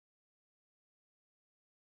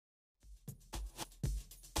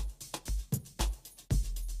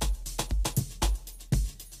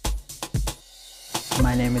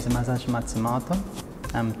My name is Masashi Matsumoto.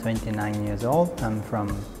 I'm 29 years old. I'm from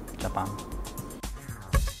Japan.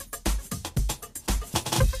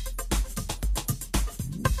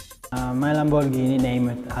 My Lamborghini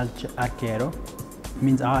named Arquero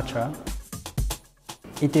means archer.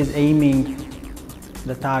 It is aiming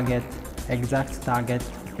the target, exact target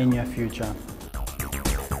in your future.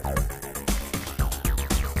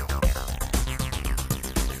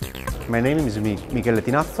 My name is Michele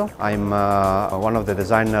Tinazzo. I'm one of the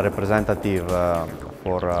design representative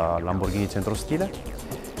for Lamborghini Centro Stile.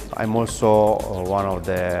 I'm also one of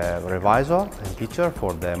the revisor and teacher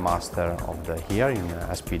for the master of the year in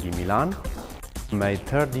SPD Milan. My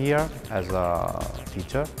third year as a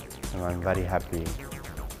teacher, and I'm very happy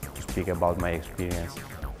to speak about my experience.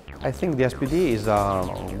 I think the SPD is a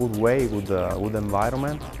good way, good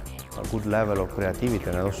environment, a good level of creativity,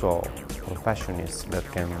 and also professionists that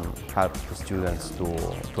can help the students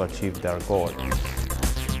to achieve their goal.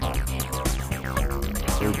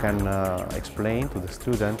 We can explain to the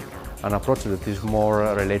student an approach that is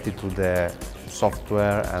more related to the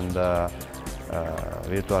software and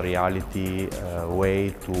virtual reality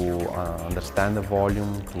way to understand the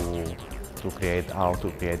volume, to create how to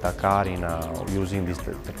create a car using these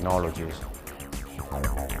technologies.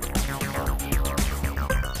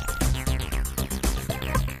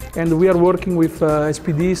 And we are working with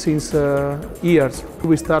SPD since years.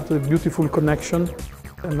 We started a beautiful connection,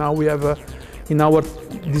 and now we have in our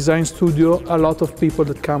design studio a lot of people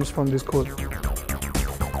that comes from this school.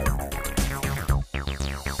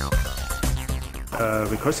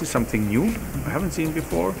 Because it's something new, I haven't seen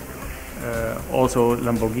before. Also,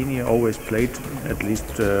 Lamborghini always played, at least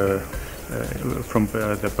from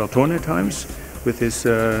the Bertone times, with his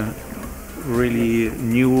really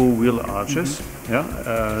new wheel arches. Yeah?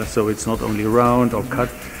 So it's not only round or cut,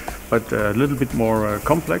 but a little bit more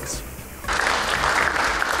complex.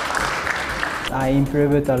 I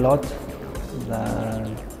improved a lot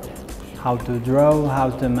how to draw, how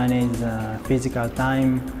to manage physical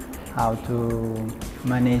time, how to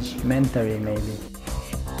manage mentally maybe.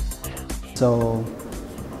 So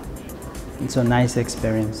it's a nice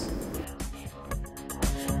experience.